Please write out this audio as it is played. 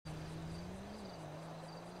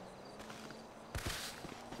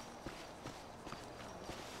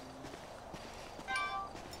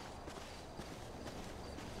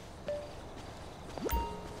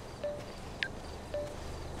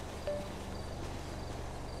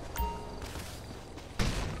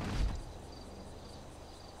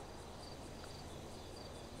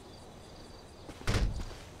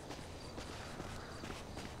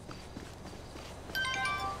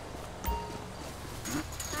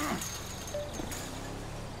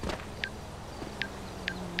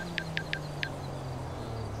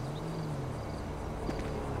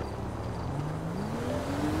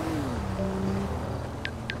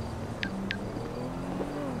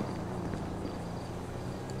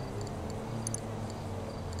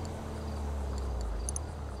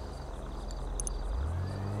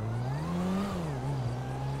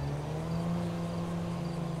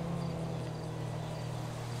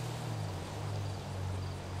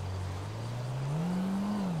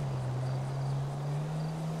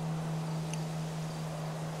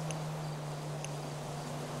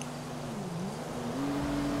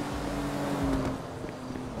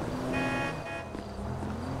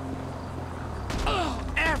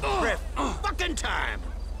fucking time!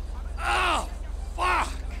 Oh, fuck!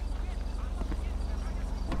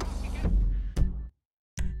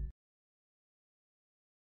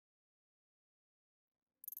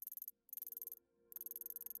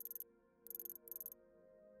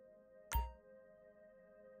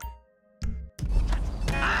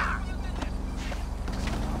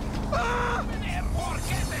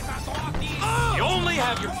 You only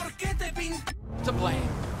have your to blame.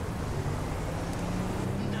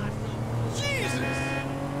 Jesus!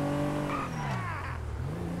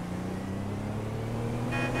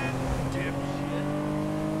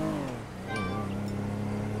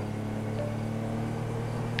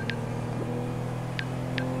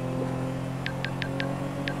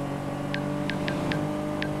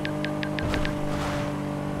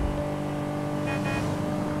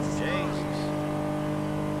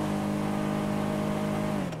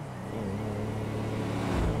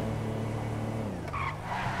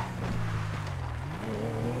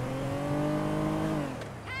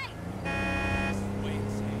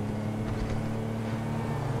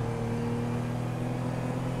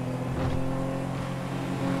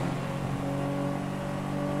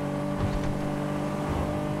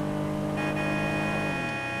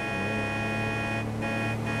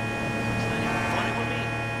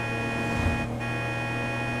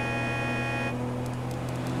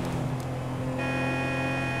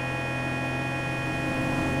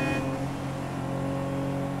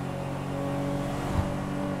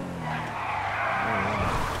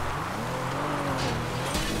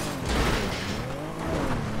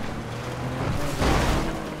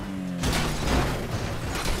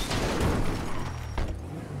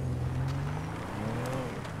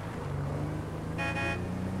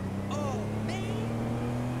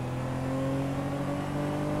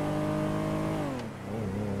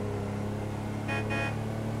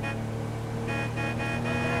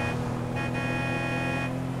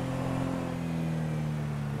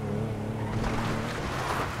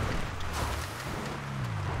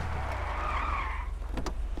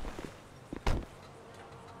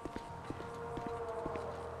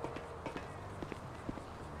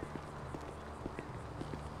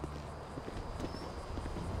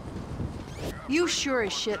 You sure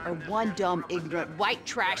as shit are one dumb, ignorant, white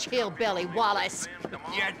trash hillbilly, Wallace.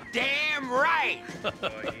 You're damn right!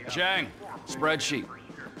 Chang, spreadsheet.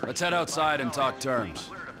 Let's head outside and talk terms.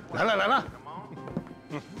 来了来了，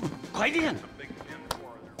快点！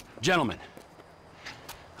 Gentlemen,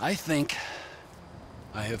 I think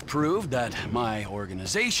I have proved that my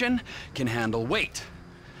organization can handle weight.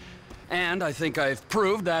 And I think I've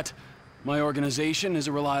proved that my organization is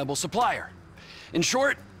a reliable supplier. In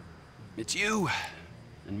short, it's you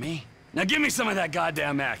and me. Now give me some of that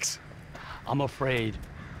goddamn X. I'm afraid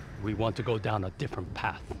we want to go down a different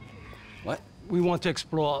path. What? We want to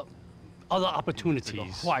explore other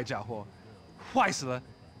opportunities. 坏家伙，坏死了！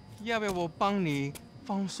要不要我帮你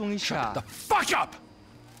放松一下 The fuck up!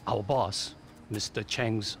 Our boss, Mr.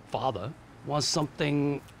 Cheng's father, wants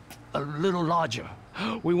something a little larger.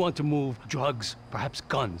 We want to move drugs, perhaps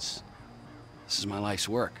guns. This is my life's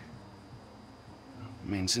work. I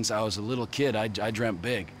mean, since I was a little kid, I dreamt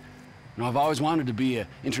big. You know, I've always wanted to be an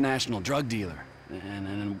international drug dealer and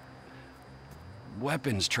a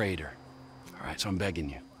weapons trader. All right, so I'm begging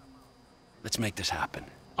you. Let's make this happen.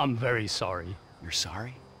 I'm very sorry. You're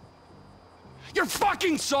sorry? You're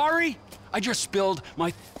fucking sorry? I just spilled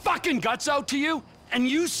my fucking guts out to you, and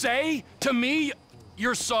you say to me,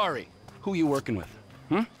 you're sorry. Who are you working with?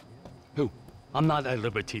 Hmm? Who? I'm not at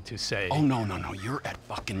liberty to say. Oh, no, no, no, you're at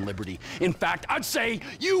fucking liberty. In fact, I'd say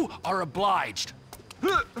you are obliged.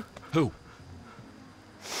 Who?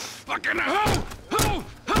 Fucking who? Who?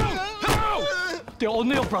 The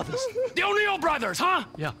O'Neill brothers. The O'Neill brothers, huh?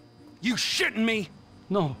 Yeah. You shitting me?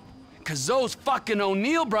 No. Cause those fucking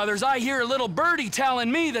O'Neill brothers, I hear a little birdie telling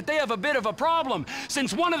me that they have a bit of a problem,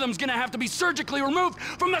 since one of them's gonna have to be surgically removed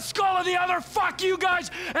from the skull of the other. Fuck you guys,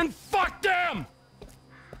 and fuck them!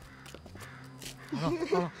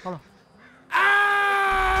 Ah!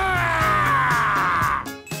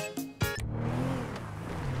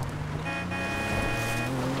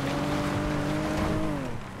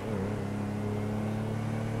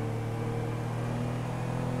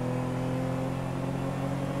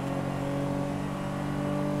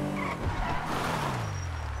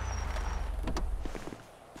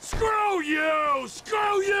 Screw you!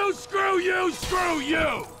 Screw you! Screw you! Screw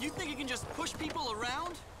you! You think you can just push people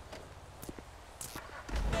around?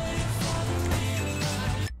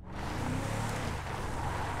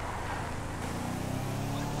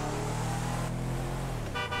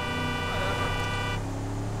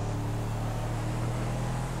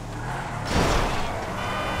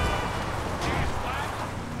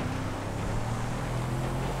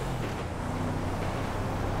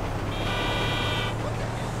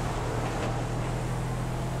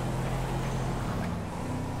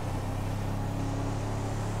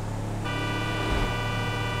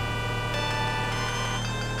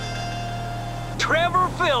 Trevor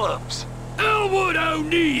Phillips. Elwood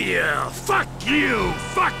O'Neill! Fuck you!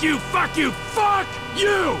 Fuck you! Fuck you! Fuck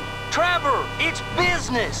you! Trevor, it's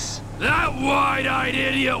business. That wide-eyed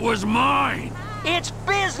idiot was mine! It's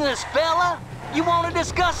business, fella. You want to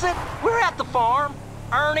discuss it? We're at the farm.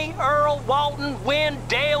 Ernie, Earl, Walton, Wynn,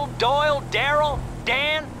 Dale, Doyle, Darrell,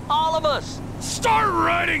 Dan, all of us. Start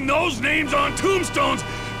writing those names on tombstones,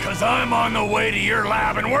 cause I'm on the way to your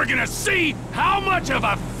lab and we're gonna see how much of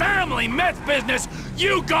a family meth business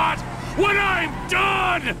you got when I'm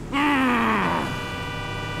done!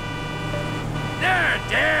 They're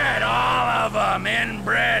dead, all of them,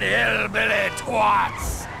 inbred hillbilly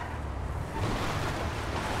twats!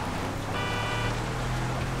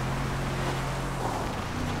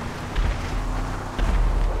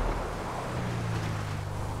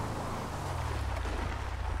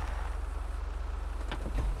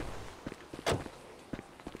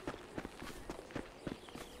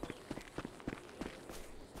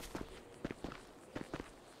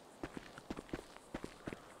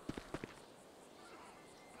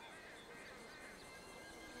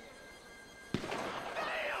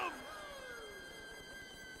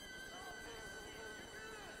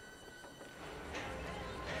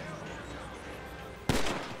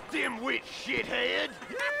 Dimwit shithead!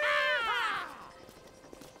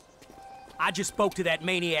 I just spoke to that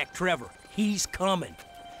maniac Trevor. He's coming.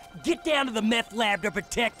 Get down to the meth lab to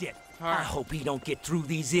protect it. I hope he don't get through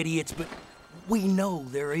these idiots, but we know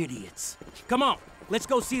they're idiots. Come on, let's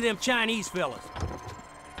go see them Chinese fellas.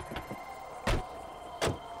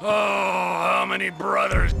 Oh, how many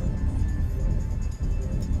brothers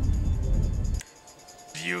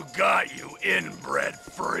you got, you inbred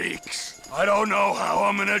freaks? I don't know how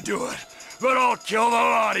I'm gonna do it, but I'll kill the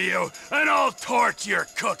lot of you, and I'll torch your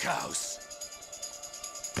cookhouse.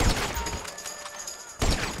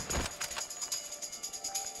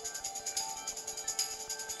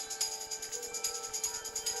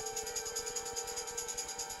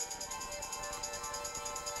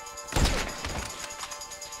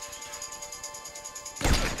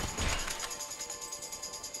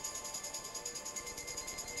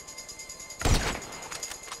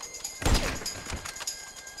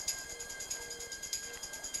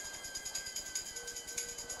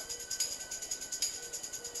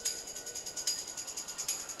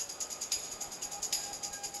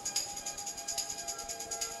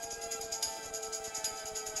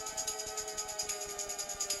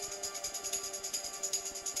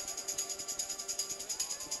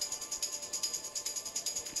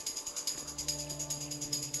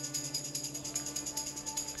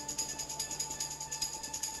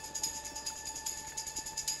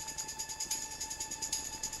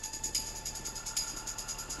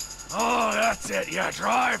 Oh, that's it. Yeah,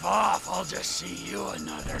 drive off. I'll just see you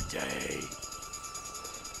another day.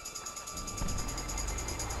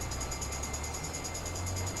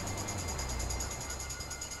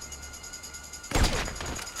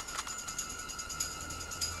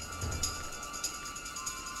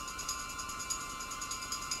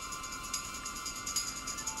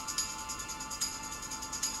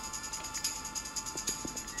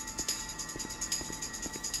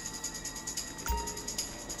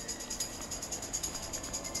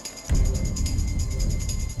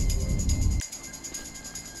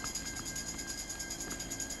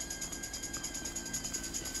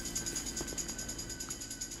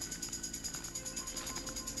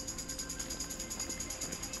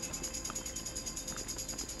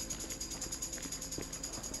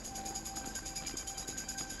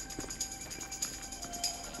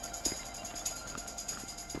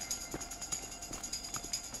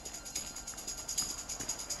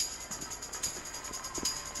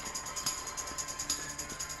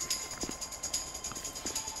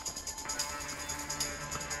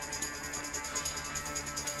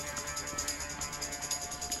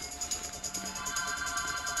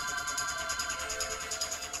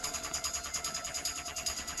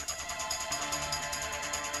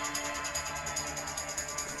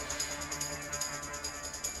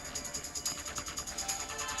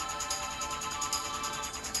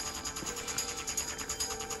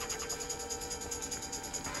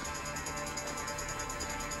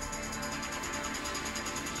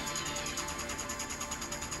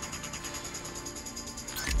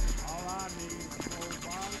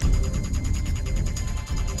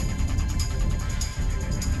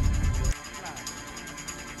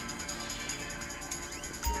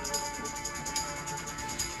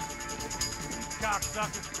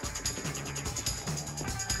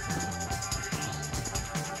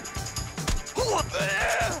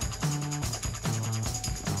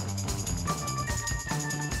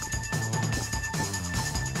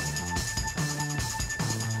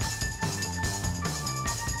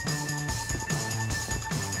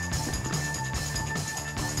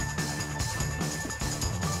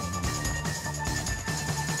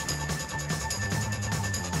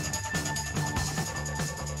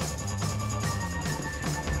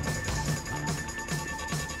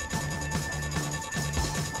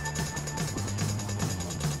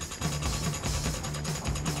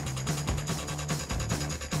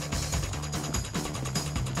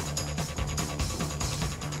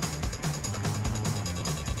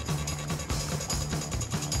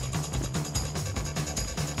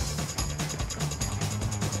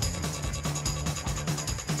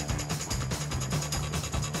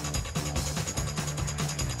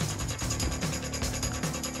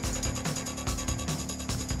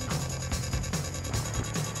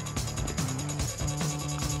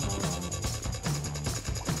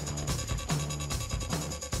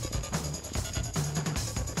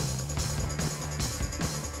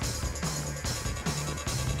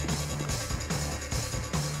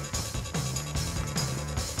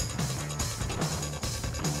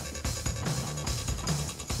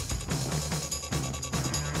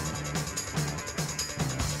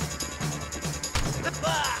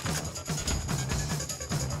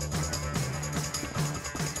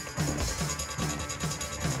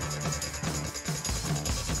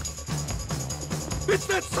 It's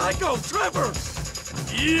that psycho, Trevor!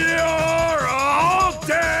 You're all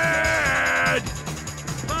dead!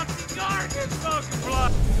 Fucking garbage, fucking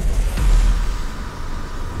blood!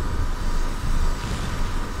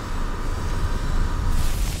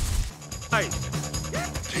 Hey,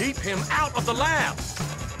 keep him out of the lab!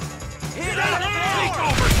 Hit Take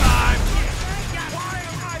overtime!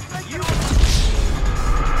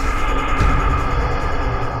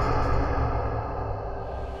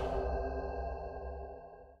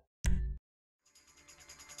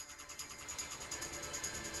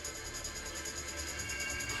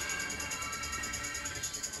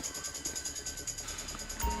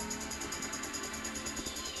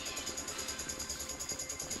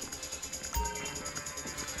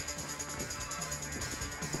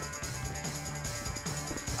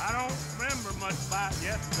 I don't remember much about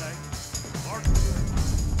yesterday. Or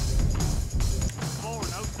before,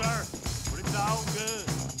 no sir. But it's all good.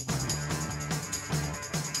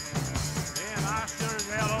 Damn, I sure as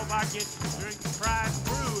hell hope I get to drink the Pride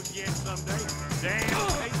Brew again someday. Damn.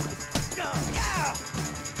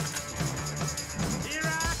 Here I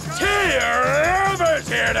come. Whoever's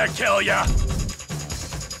here to kill ya! It's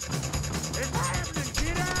happening.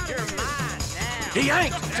 Get out of here. He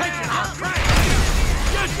ain't taking our trash!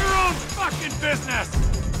 Get your own fucking business!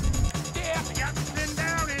 Yeah, I got to sit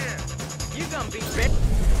down here. You gonna be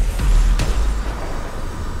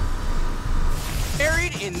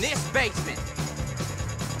buried in this basement.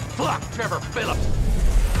 Fuck Trevor Phillips!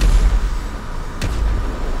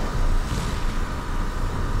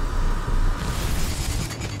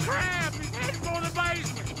 Crap, he's heading for the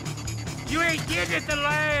basement. You ain't getting at the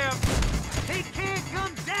lab. He can't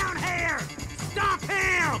come down here. Stop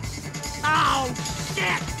him! Oh,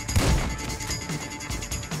 shit!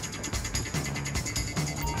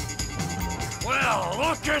 Well,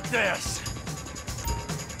 look at this!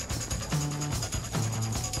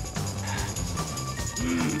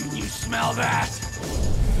 You smell that?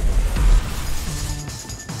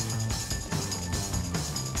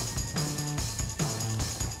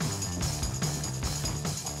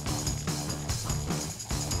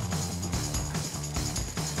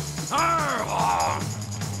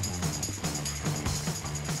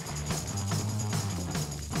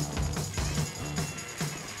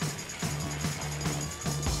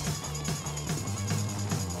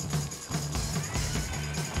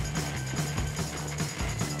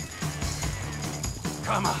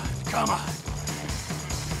 Come on, come on.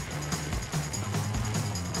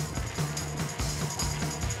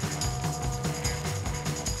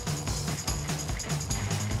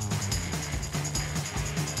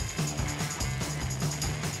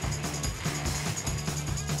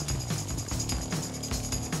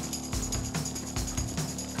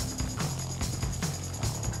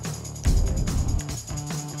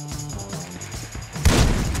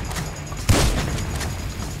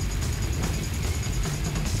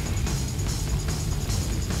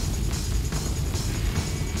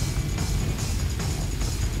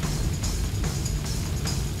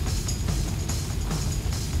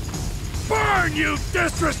 Burn, you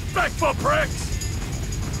disrespectful pricks!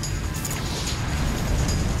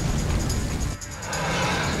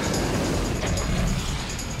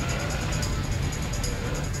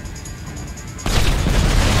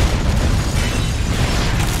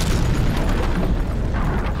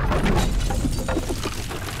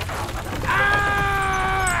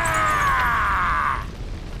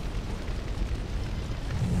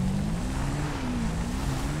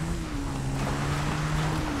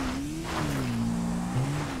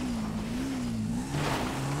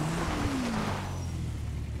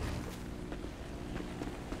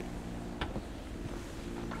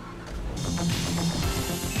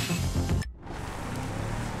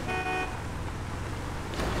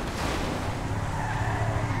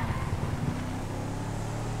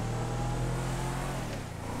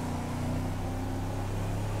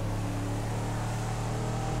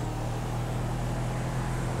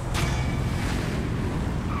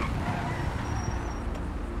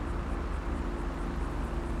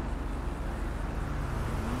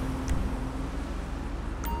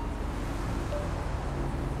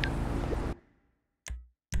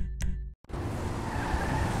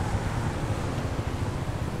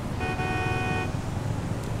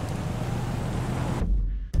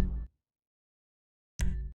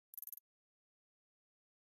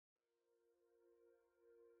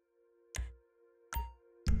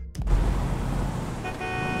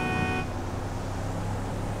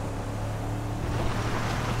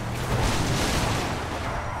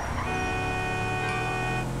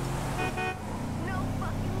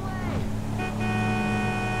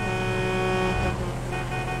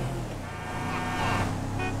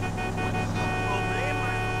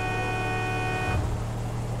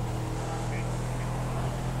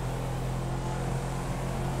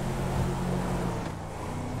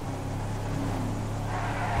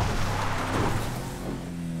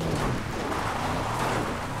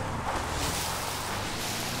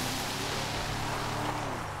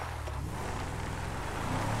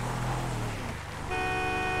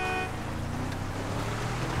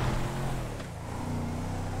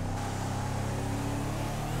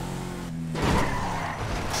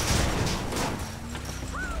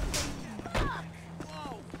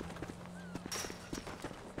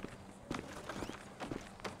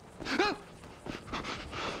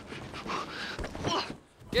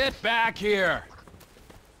 Get back here!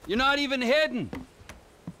 You're not even hidden!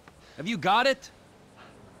 Have you got it?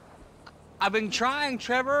 I've been trying,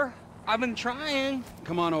 Trevor. I've been trying.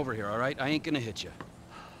 Come on over here, all right? I ain't gonna hit you.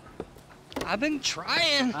 I've been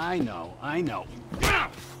trying. I know, I know.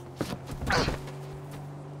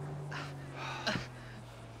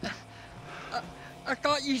 I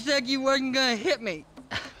thought you said you wasn't gonna hit me.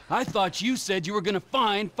 I thought you said you were gonna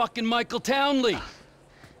find fucking Michael Townley.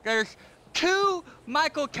 There's 2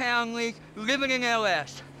 Michael Townleys living in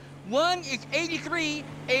LS. One is 83,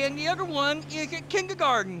 and the other one is at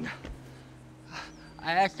kindergarten.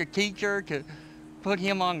 I asked the teacher to put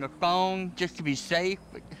him on the phone just to be safe,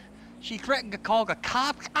 but she threatened to call the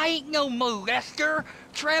cops. I ain't no molester,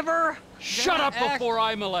 Trevor. Shut up before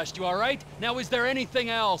I molest you, all right? Now, is there anything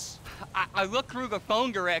else? I looked through the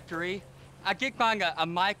phone directory. I did find a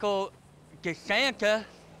Michael DeSanta,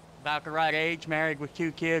 about the right age, married with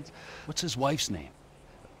 2 kids. What's his wife's name?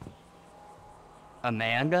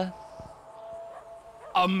 Amanda?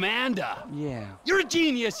 Amanda? Yeah. You're a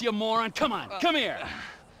genius, you moron. Come on, come here.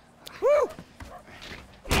 Woo!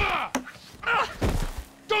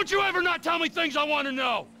 Don't you ever not tell me things I want to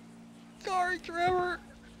know! Sorry, Trevor.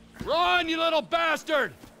 Run, you little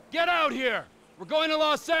bastard! Get out here! We're going to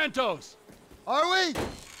Los Santos. Are we?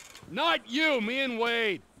 Not you, me and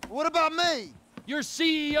Wade. What about me? You're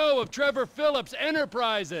CEO of Trevor Phillips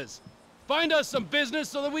Enterprises. Find us some business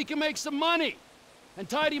so that we can make some money. And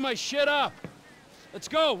tidy my shit up. Let's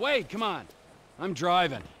go, Wade, come on. I'm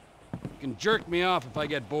driving. You can jerk me off if I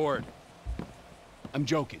get bored. I'm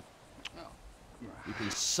joking. You can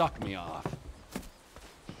suck me off.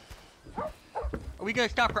 Are we gonna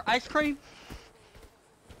stop for ice cream?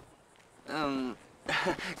 So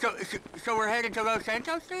we're headed to Los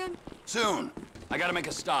Santos then? Soon. I gotta make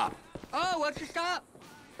a stop. Oh, what's the stop?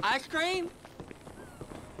 Ice cream?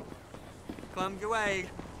 Come your way.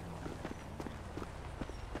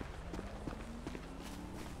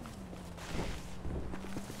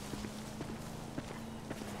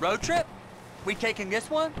 Road trip? We taking this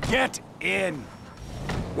one? Get in!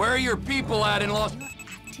 Where are your people at in Los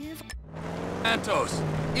Santos?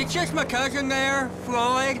 It's just my cousin there,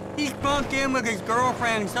 Floyd. He's bunked in with his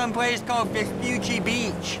girlfriend someplace called Vespucci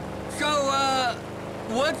Beach. So,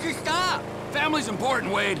 what's the stop? Family's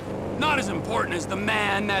important, Wade. Not as important as the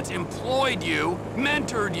man that's employed you,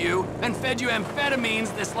 mentored you, and fed you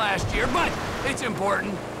amphetamines this last year, but it's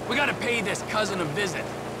important. We gotta pay this cousin a visit.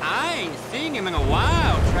 I ain't seen him in a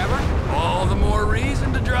while, Trevor. All the more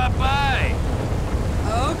reason to drop by.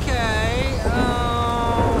 Okay,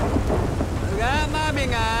 that might be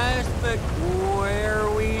nice, but where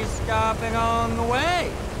are we stopping on the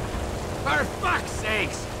way? For fuck's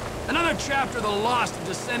sakes! Another chapter of the lost have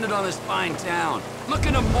descended on this fine town,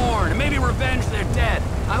 looking to mourn and maybe revenge their dead.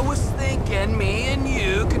 I was thinking me and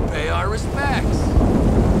you could pay our respects.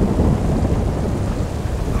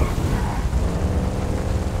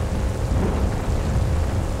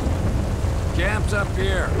 Camp's up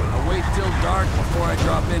here. I'll wait till dark before I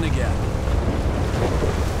drop in again.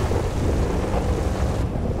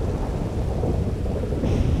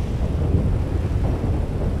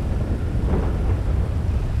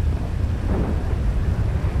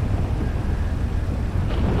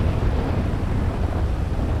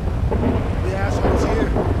 The assholes here,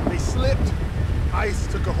 they slipped. Ice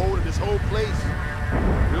took a hold of this whole place.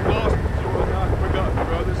 You're lost, but you are not forgotten,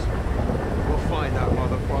 brothers. We'll find that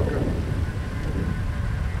motherfucker.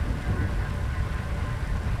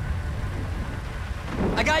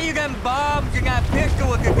 I got you them bombs and that pistol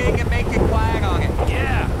with the thing that makes it quiet on it.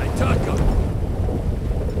 Yeah, I took them.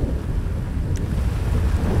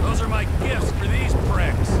 Those are my gifts for these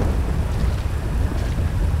pricks.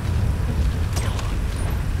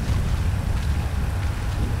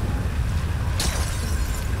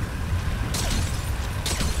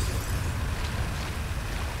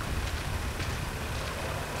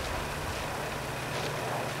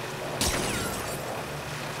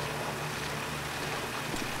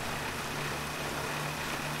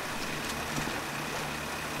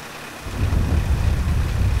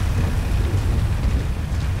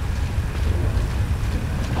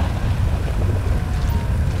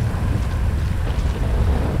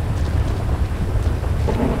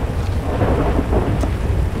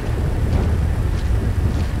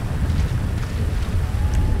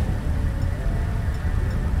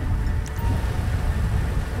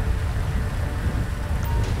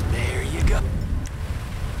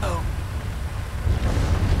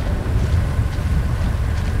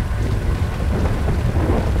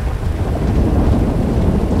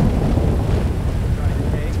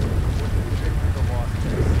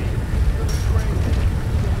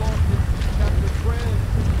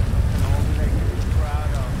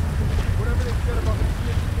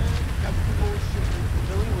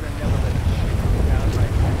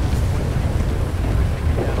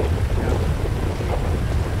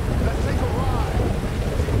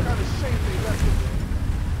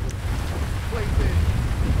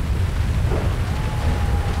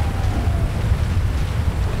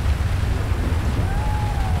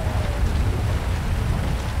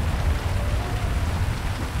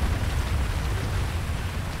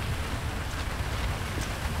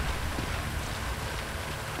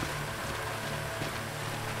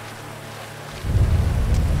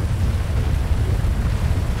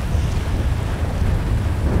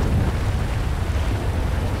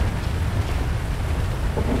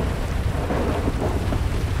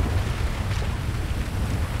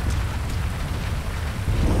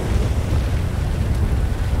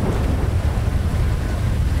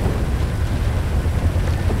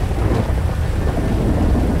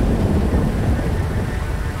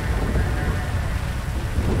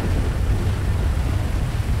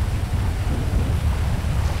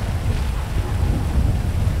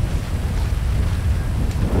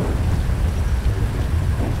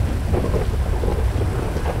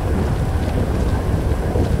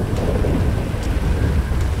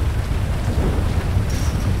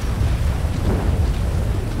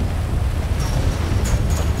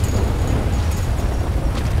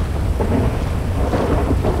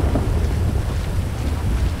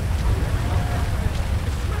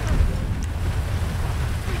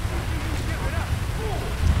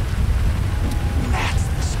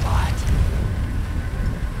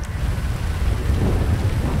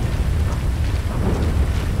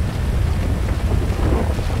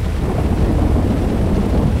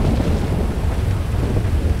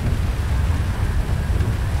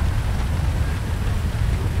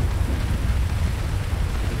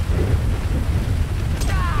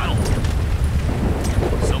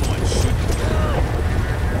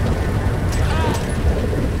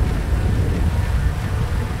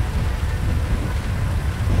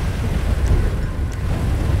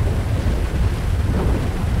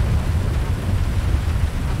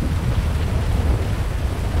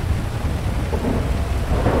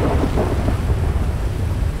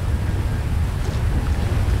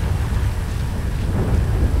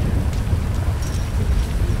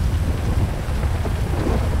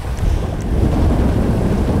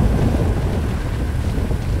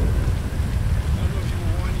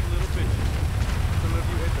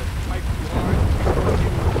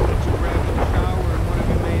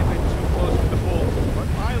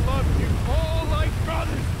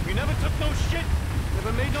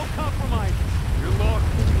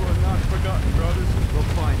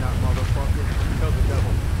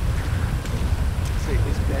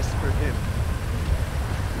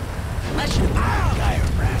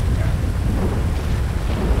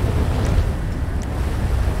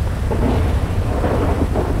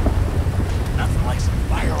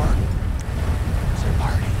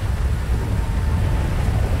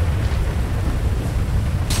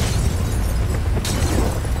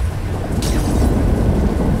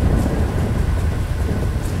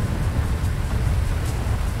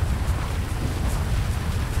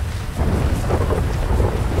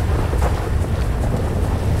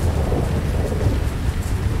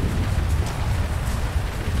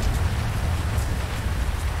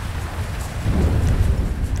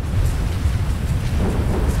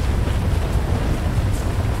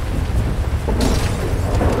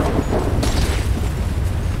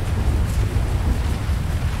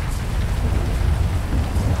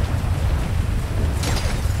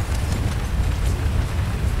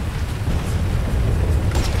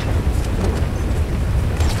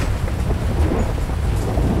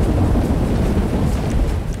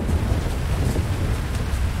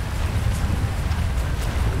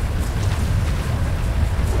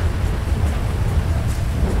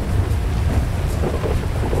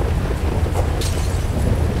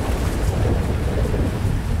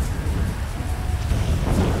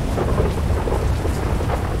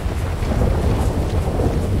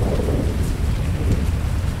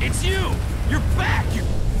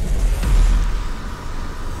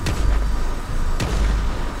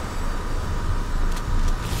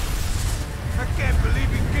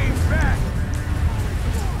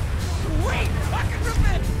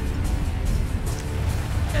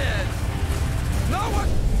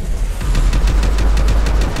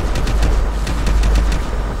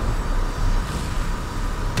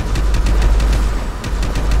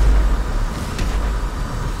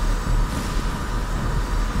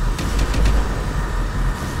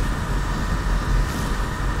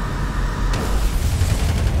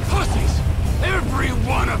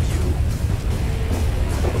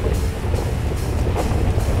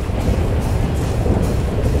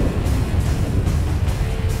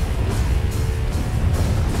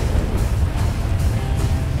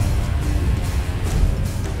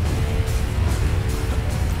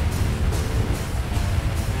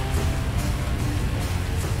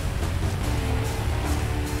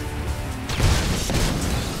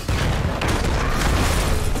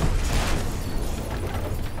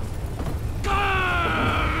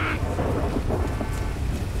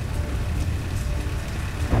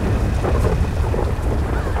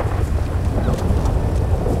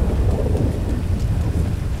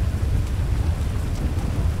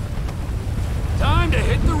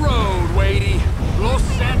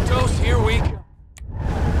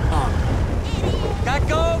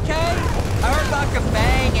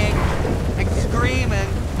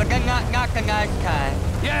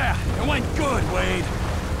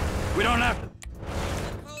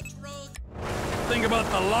 Think about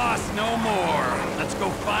the loss no more. Let's go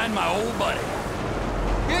find my old buddy.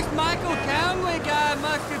 This Michael Townley guy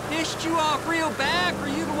must have pissed you off real bad for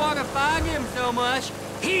you to want to find him so much.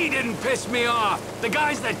 He didn't piss me off. The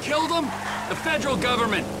guys that killed him, the federal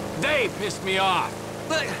government, they pissed me off.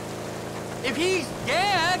 But if he's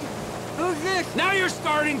dead, who's this? Now you're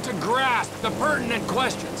starting to grasp the pertinent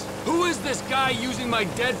questions. Who is this guy using my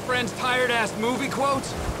dead friend's tired-ass movie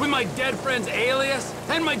quotes? With my dead friend's alias?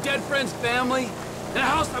 And my dead friend's family? In a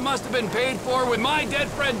house that must have been paid for with my dead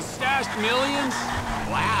friend's stashed millions?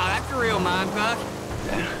 Wow, that's a real mindfuck.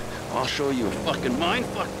 I'll show you a fucking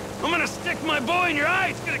mindfuck. I'm gonna stick my boy in your eye.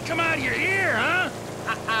 It's gonna come out of your ear, huh?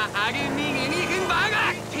 I didn't mean anything by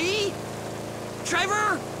that, T.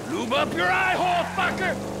 Trevor? Lube up your eye hole,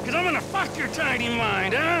 fucker! Cause I'm gonna fuck your tiny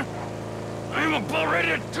mind, huh? I'm about ready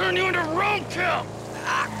to turn you into roadkill!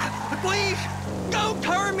 Please, don't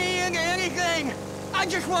turn me into anything! I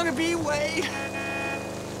just want to be Wade.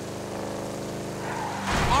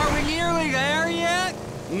 Are we nearly there yet?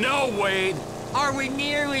 No, Wade. Are we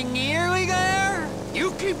nearly there?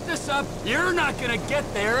 You keep this up, you're not gonna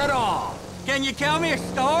get there at all. Can you tell me a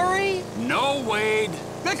story? No, Wade.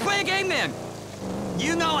 Let's play a game then.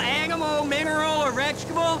 You know animal, mineral, or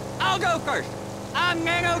vegetable? I'll go first. I'm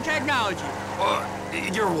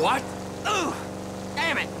nanotechnology. You're what? Ooh,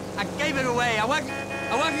 damn it. I gave it away. I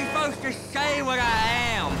wasn't supposed to say what I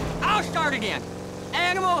am. I'll start again.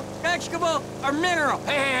 Animal, vegetable, or mineral?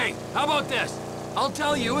 Hey, how about this? I'll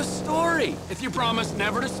tell you a story if you promise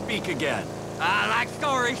never to speak again. I like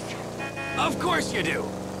stories. Of course you do.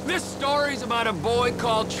 This story's about a boy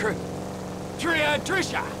called Trisha.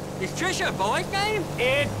 Is Trisha a boy's name?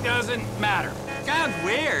 It doesn't matter. Sounds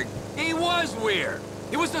weird. He was weird.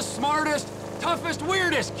 He was the smartest, toughest,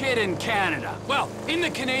 weirdest kid in Canada. Well, in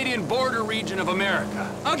the Canadian border region of America.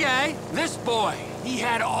 Okay. This boy, he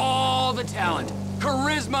had all the talent,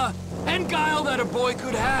 charisma, and guile that a boy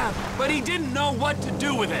could have, but he didn't know what to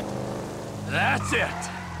do with it. That's it.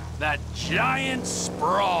 That giant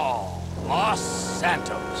sprawl, Los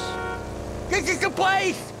Santos. This is the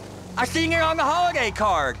place! I seen it on the holiday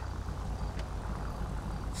card.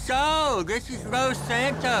 So, this is Los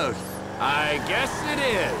Santos. I guess it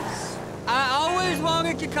is. I always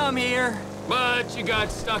wanted to come here. But you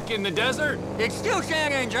got stuck in the desert? It's still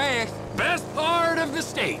San Andreas. Best part of the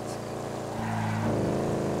state.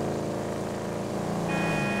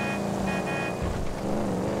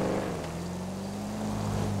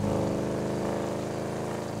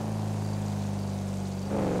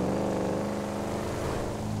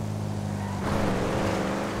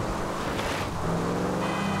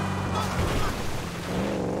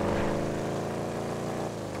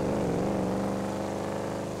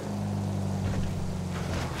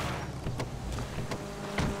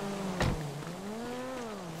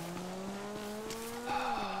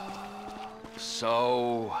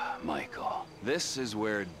 So, Michael, this is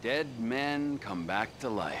where dead men come back to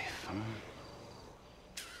life, huh?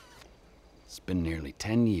 It's been nearly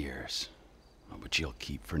 10 years. Oh, but you'll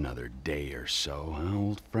keep for another day or so, huh,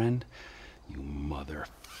 old friend? You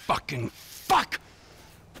motherfucking fuck!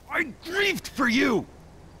 I grieved for you!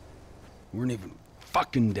 You weren't even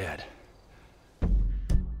fucking dead.